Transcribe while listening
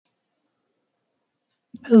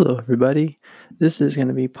Hello, everybody. This is going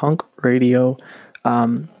to be Punk Radio.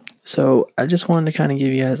 Um, so I just wanted to kind of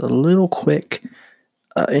give you guys a little quick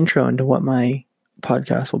intro into what my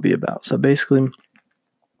podcast will be about. So basically,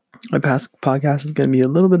 my past podcast is going to be a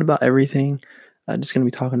little bit about everything. I'm just going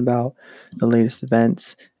to be talking about the latest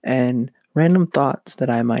events and random thoughts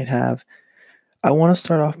that I might have. I want to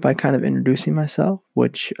start off by kind of introducing myself,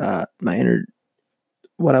 which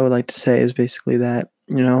what I would like to say is basically that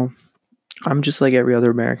I'm just like every other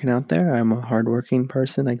American out there. I'm a hardworking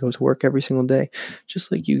person. I go to work every single day,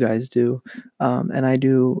 just like you guys do. And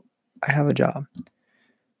I have a job.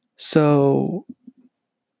 So,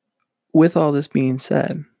 with all this being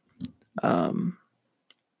said, um,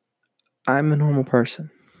 I'm a normal person.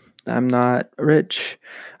 I'm not rich.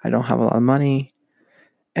 I don't have a lot of money.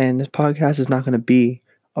 And this podcast is not going to be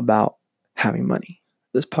about having money.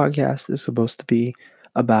 This podcast is supposed to be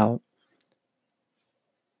about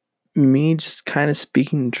me just kind of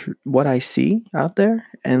speaking what I see out there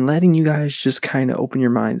and letting you guys just kind of open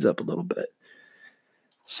your minds up a little bit.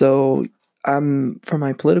 So, for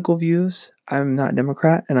my political views, I'm not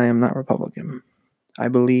Democrat and I am not Republican. I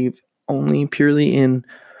believe only purely in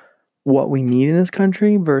what we need in this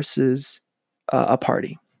country versus a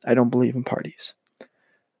party. I don't believe in parties.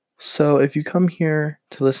 So, if you come here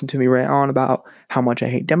to listen to me rant on about how much I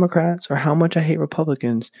hate Democrats or how much I hate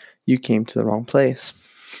Republicans, you came to the wrong place.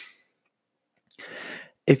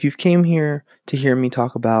 If you came here to hear me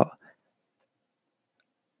talk about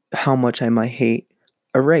how much I might hate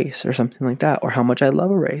a race or something like that, or how much I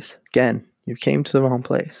love a race, again, you came to the wrong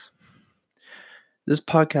place. This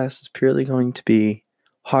podcast is purely going to be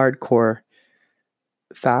hardcore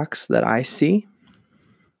facts that I see.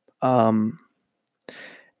 And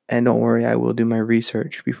don't worry, I will do my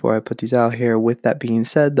research before I put these out here. With that being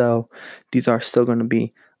said, though, these are still going to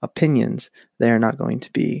be opinions. They are not going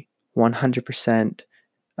to be 100%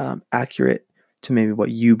 accurate to maybe what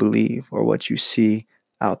you believe or what you see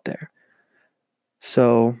out there.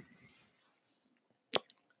 So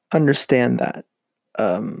understand that.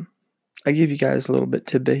 I give you guys a little bit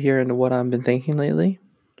tidbit here into what I've been thinking lately,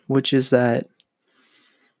 which is that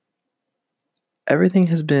everything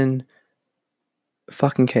has been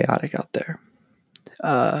fucking chaotic out there.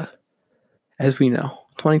 As we know,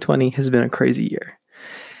 2020 has been a crazy year.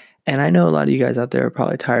 And I know a lot of you guys out there are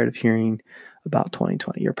probably tired of hearing about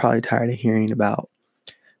 2020. You're probably tired of hearing about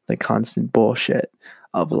the constant bullshit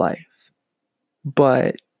of life.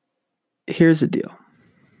 But here's the deal.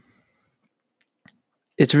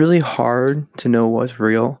 It's really hard to know what's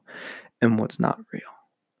real and what's not real.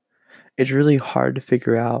 It's really hard to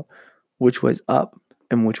figure out which way's up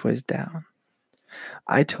and which way's down.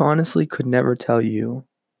 I honestly could never tell you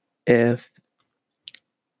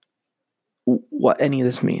what any of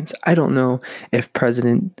this means. I don't know if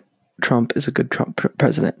President Trump is a good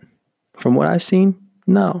president. From what I've seen,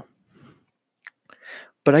 no.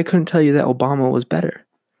 But I couldn't tell you that Obama was better.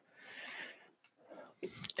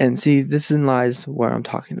 And see, this lies where I'm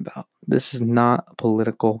talking about. This is not a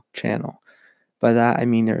political channel. By that, I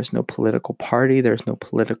mean there is no political party, there's no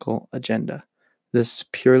political agenda. This is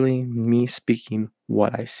purely me speaking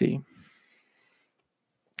what I see.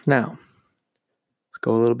 Now, let's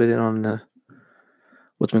go a little bit in on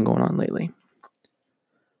what's been going on lately.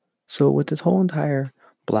 So, with this whole entire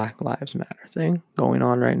Black Lives Matter thing going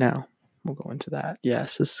on right now, we'll go into that.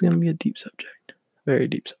 Yes, this is going to be a deep subject, very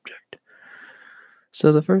deep subject.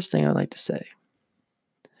 So, the first thing I'd like to say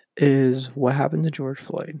is what happened to George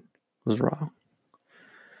Floyd was wrong.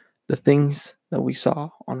 The things that we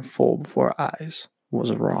saw unfold before our eyes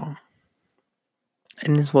was wrong.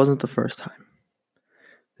 And this wasn't the first time.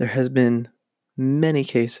 There has been many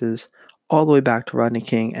cases all the way back to Rodney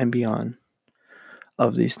King and beyond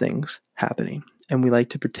of these things happening. And we like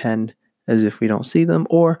to pretend as if we don't see them,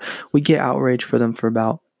 or we get outraged for them for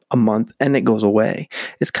about a month and it goes away.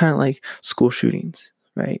 It's kind of like school shootings,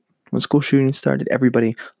 right? When school shootings started,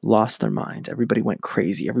 everybody lost their minds. Everybody went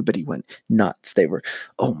crazy. Everybody went nuts. They were,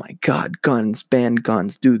 oh my God, guns, ban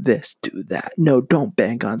guns, do this, do that. No, don't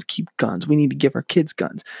ban guns, keep guns. We need to give our kids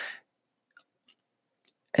guns.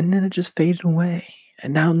 And then it just faded away.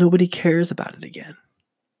 And now nobody cares about it again.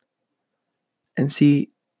 And see,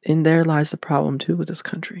 in there lies the problem too with this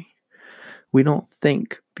country. We don't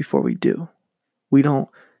think before we do. We don't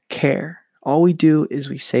care. All we do is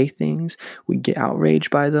we say things, we get outraged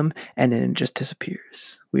by them, and then it just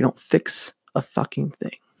disappears. We don't fix a fucking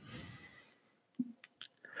thing.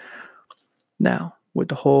 Now, with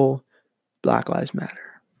the whole Black Lives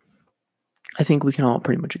Matter, I think we can all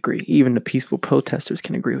pretty much agree, even the peaceful protesters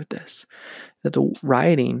can agree with this, that the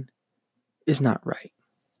rioting is not right.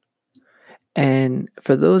 And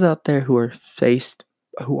for those out there who are faced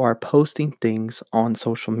who are posting things on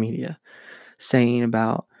social media saying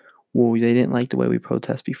about, well, they didn't like the way we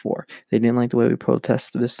protest before. They didn't like the way we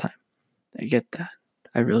protest this time. I get that.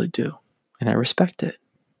 I really do. And I respect it.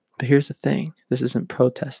 But here's the thing. This isn't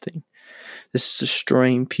protesting. This is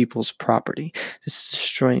destroying people's property. This is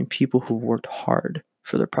destroying people who've worked hard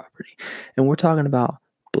for their property. And we're talking about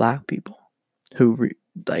black people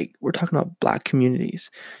we're talking about black communities.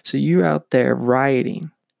 So you're out there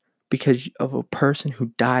rioting because of a person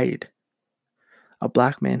who died, a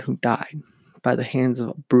black man who died by the hands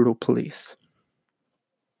of brutal police.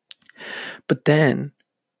 But then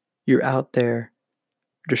you're out there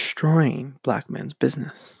destroying black man's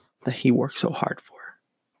business that he worked so hard for.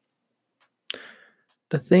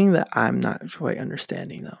 The thing that I'm not quite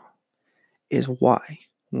understanding, though, is why.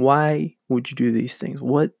 Why would you do these things?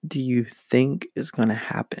 What do you think is going to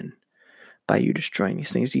happen by you destroying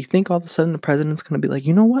these things? Do you think all of a sudden the president's going to be like,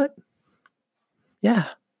 you know what? Yeah,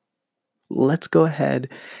 let's go ahead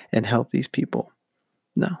and help these people.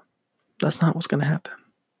 No, that's not what's going to happen.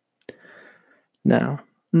 Now,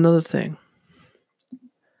 another thing.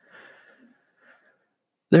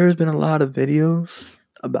 There has been a lot of videos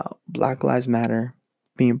about Black Lives Matter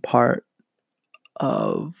being part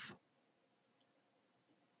of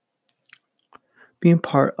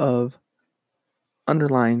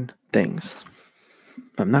underlying things.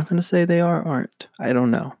 I'm not going to say they are or aren't. I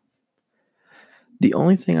don't know. The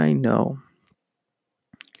only thing I know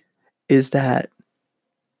is that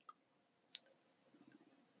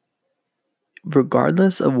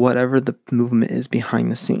regardless of whatever the movement is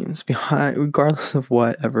behind the scenes, regardless of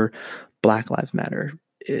whatever Black Lives Matter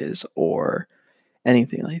is or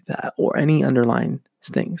anything like that, or any underlying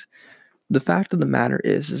things, the fact of the matter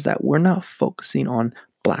is that we're not focusing on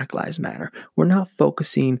Black Lives Matter. We're not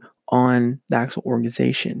focusing on the actual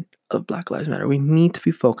organization of Black Lives Matter. We need to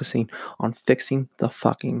be focusing on fixing the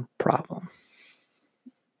fucking problem.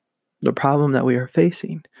 The problem that we are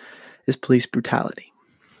facing is police brutality.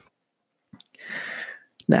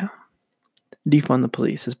 Now, defund the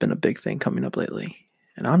police has been a big thing coming up lately.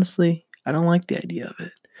 And honestly, I don't like the idea of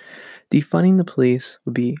it. Defunding the police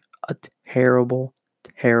would be a terrible,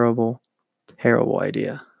 terrible, terrible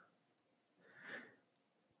idea.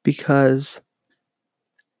 Because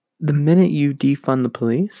the minute you defund the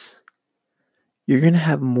police, you're going to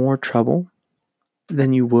have more trouble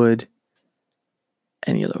than you would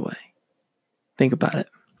any other way. Think about it.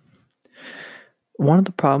 One of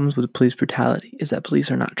the problems with police brutality is that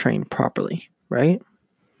police are not trained properly, right?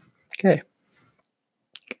 Okay.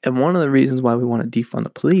 And one of the reasons why we want to defund the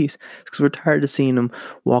police is because we're tired of seeing them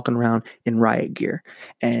walking around in riot gear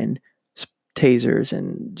and tasers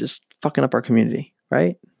and just fucking up our community,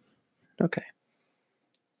 right? Okay.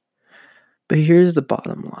 But here's the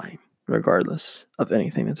bottom line, regardless of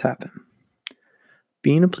anything that's happened.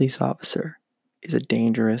 Being a police officer is a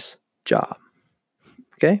dangerous job.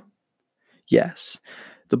 Okay? Yes,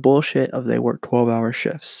 the bullshit of they work 12-hour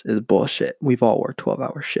shifts is bullshit. We've all worked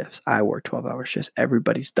 12-hour shifts. I work 12-hour shifts.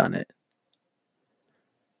 Everybody's done it.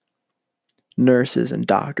 Nurses and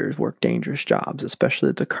doctors work dangerous jobs, especially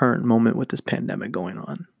at the current moment with this pandemic going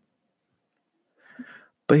on.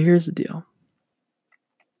 But here's the deal.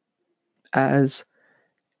 As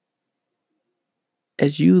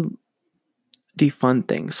you defund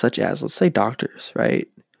things such as, let's say, doctors, right?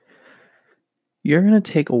 You're going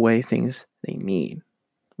to take away things they need,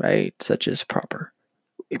 right? Such as proper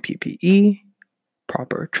PPE,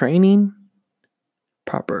 proper training,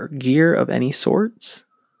 proper gear of any sorts.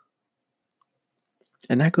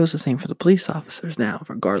 And that goes the same for the police officers now,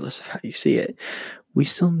 regardless of how you see it. We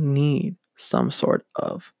still need some sort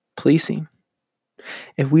of policing.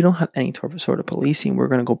 If we don't have any sort of policing, we're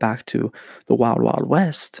going to go back to the wild, wild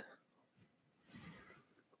west.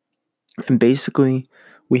 And basically,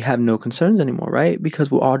 we have no concerns anymore, right? Because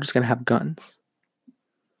we're all just going to have guns. Is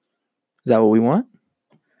that what we want?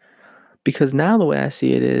 Because now the way I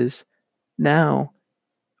see it is, now,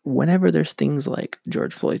 whenever there's things like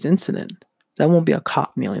George Floyd's incident, that won't be a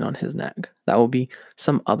cop kneeling on his neck. That will be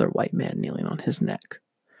some other white man kneeling on his neck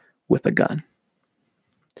with a gun.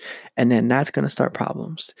 And then that's going to start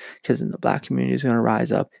problems, because then the black community is going to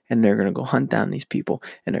rise up and they're going to go hunt down these people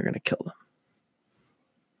and they're going to kill them.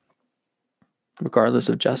 Regardless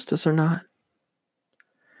of justice or not.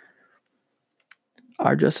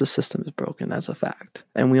 Our justice system is broken, that's a fact.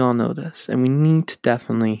 And we all know this. And we need to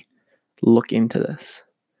definitely look into this.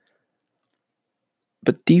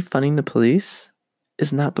 But defunding the police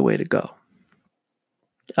is not the way to go.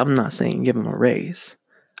 I'm not saying give them a raise.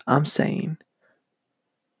 I'm saying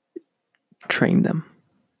train them.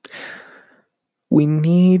 We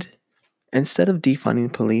need, instead of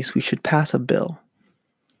defunding police, we should pass a bill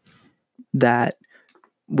that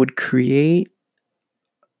would create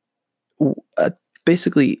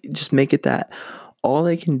basically just make it that all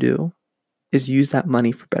they can do is use that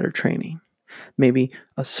money for better training. Maybe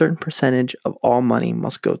a certain percentage of all money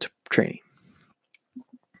must go to training.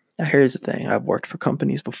 Now, here's the thing. I've worked for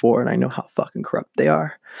companies before, and I know how fucking corrupt they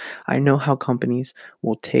are. I know how companies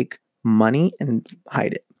will take money and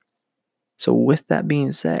hide it. So with that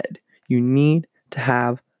being said, you need to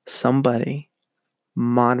have somebody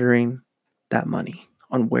monitoring that money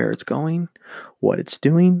on where it's going, what it's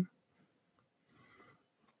doing.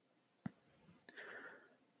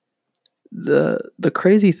 The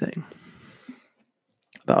crazy thing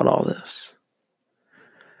about all this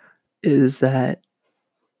is that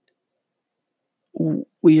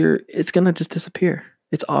it's gonna just disappear.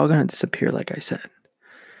 It's all gonna disappear, like I said.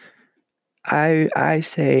 I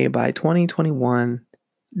say by 2021,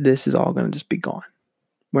 this is all gonna just be gone.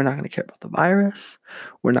 We're not gonna care about the virus.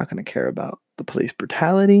 We're not gonna care about the police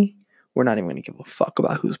brutality. We're not even gonna give a fuck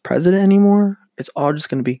about who's president anymore. It's all just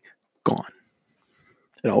gonna be gone.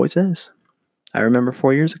 It always is. I remember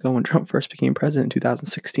 4 years ago when Trump first became president in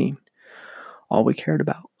 2016. All we cared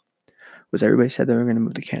about was everybody said they were going to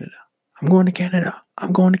move to Canada. I'm going to Canada.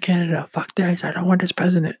 I'm going to Canada. Fuck this. I don't want this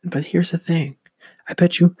president. But here's the thing. I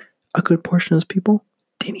bet you a good portion of those people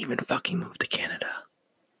didn't even fucking move to Canada.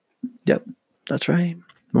 Yep, that's right.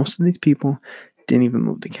 Most of these people didn't even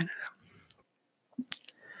move to Canada.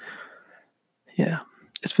 Yeah,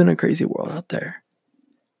 it's been a crazy world out there.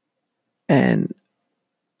 And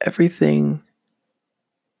everything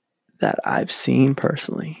that I've seen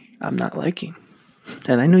personally, I'm not liking.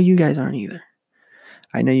 And I know you guys aren't either.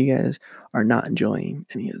 I know you guys are not enjoying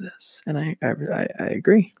any of this. And I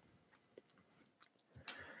agree.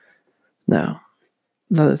 Now,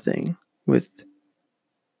 another thing with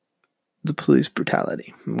the police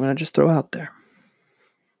brutality, I'm going to just throw out there.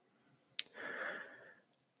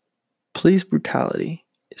 Police brutality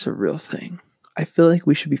is a real thing. I feel like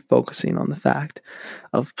we should be focusing on the fact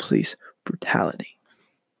of police brutality.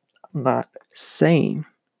 I'm not saying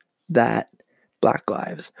that Black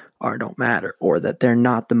lives don't matter or that they're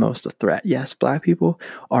not the most a threat. Yes, Black people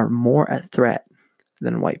are more at threat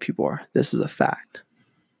than white people are. This is a fact.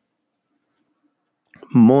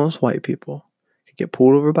 Most white people could get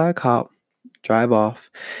pulled over by a cop, drive off,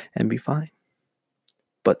 and be fine.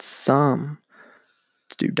 But some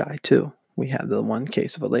do die too. We have the one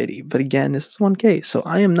case of a lady. But again, this is one case. So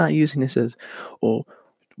I am not using this as, oh,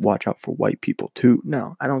 watch out for white people too.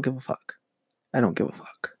 No, I don't give a fuck. I don't give a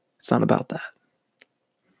fuck. It's not about that.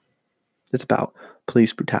 It's about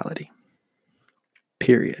police brutality.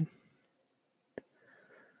 Period.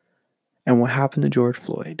 And what happened to George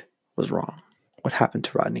Floyd was wrong. What happened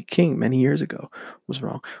to Rodney King many years ago was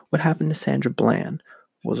wrong. What happened to Sandra Bland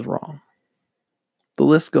was wrong. The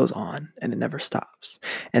list goes on and it never stops.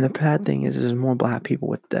 And the bad thing is there's more Black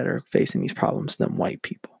people that are facing these problems than white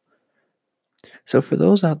people. So for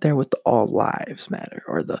those out there with the all lives matter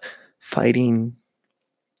or the fighting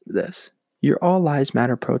this, your all lives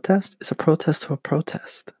matter protest is a protest to a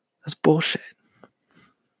protest. That's bullshit.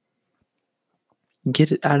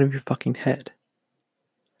 Get it out of your fucking head.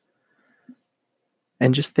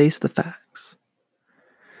 And just face the facts.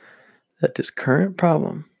 That this current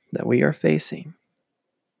problem that we are facing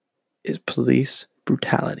is police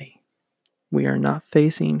brutality. We are not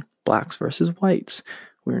facing Blacks versus whites.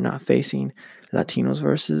 We are not facing Latinos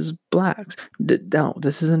versus Blacks. No,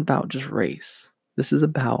 this isn't about just race. This is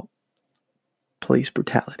about police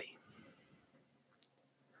brutality.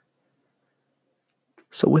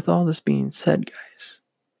 So with all this being said, guys,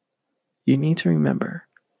 you need to remember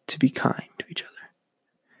to be kind to each other.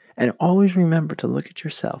 And always remember to look at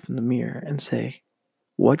yourself in the mirror and say,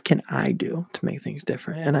 what can I do to make things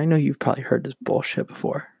different? And I know you've probably heard this bullshit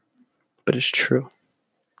before, but it's true.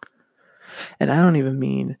 And I don't even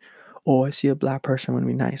mean, oh, I see a Black person, I'm going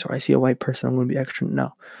to be nice, or I see a white person, I'm going to be extra.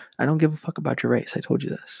 No, I don't give a fuck about your race. I told you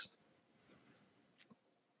this.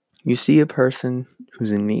 You see a person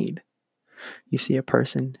who's in need. You see a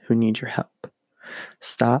person who needs your help.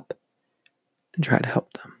 Stop and try to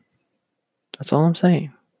help them. That's all I'm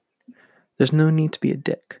saying. There's no need to be a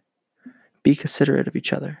dick. Be considerate of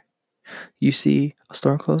each other. You see a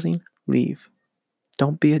store closing, leave.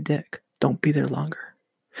 Don't be a dick. Don't be there longer.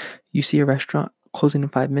 You see a restaurant closing in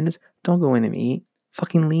 5 minutes, don't go in and eat.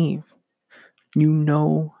 Fucking leave. You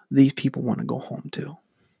know these people want to go home too.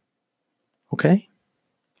 Okay?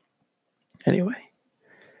 Anyway,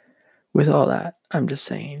 with all that, I'm just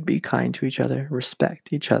saying, be kind to each other,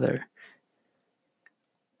 respect each other,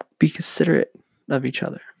 be considerate of each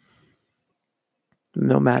other,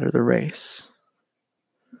 no matter the race,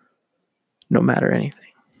 no matter anything.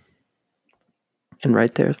 And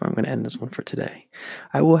right there is where I'm going to end this one for today.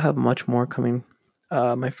 I will have much more coming.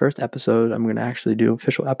 My first episode, I'm going to actually do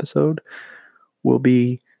official episode,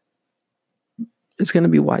 it's going to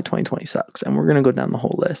be why 2020 sucks. And we're going to go down the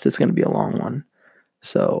whole list. It's going to be a long one.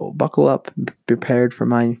 So buckle up, be prepared for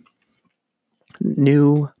my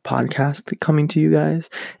new podcast coming to you guys.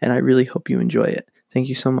 And I really hope you enjoy it. Thank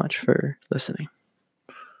you so much for listening.